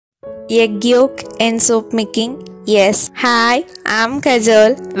Egg Yolk in Soapmaking. Yes, hi, I'm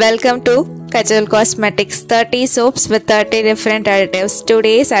Kajol. Welcome to Kajol Cosmetics 30 soaps with 30 different additives.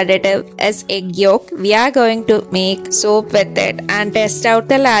 Today's additive is egg yolk. We are going to make soap with it and test out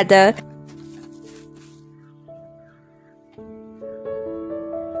the lather.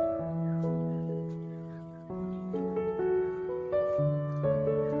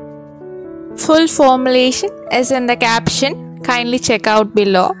 Full formulation is in the caption. Kindly check out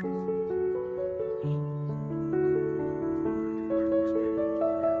below.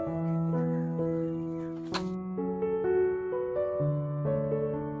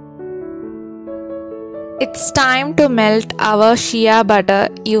 It's time to melt our shea butter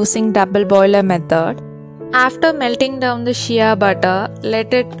using double boiler method. After melting down the shea butter,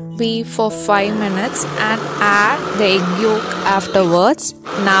 let it be for 5 minutes and add the egg yolk afterwards.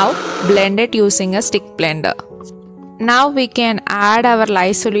 Now blend it using a stick blender. Now we can add our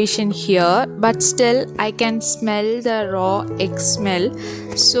lye solution here, but still I can smell the raw egg smell.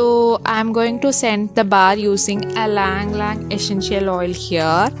 So I'm going to scent the bar using a Lang Lang essential oil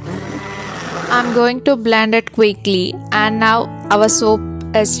here. I'm going to blend it quickly and now our soap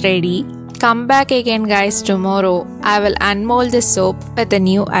is ready. Come back again guys tomorrow. I will unmold the soap with a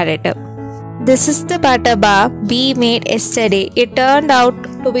new additive. This is the butter bar we made yesterday. It turned out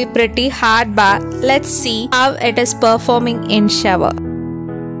to be pretty hard bar. Let's see how it is performing in shower.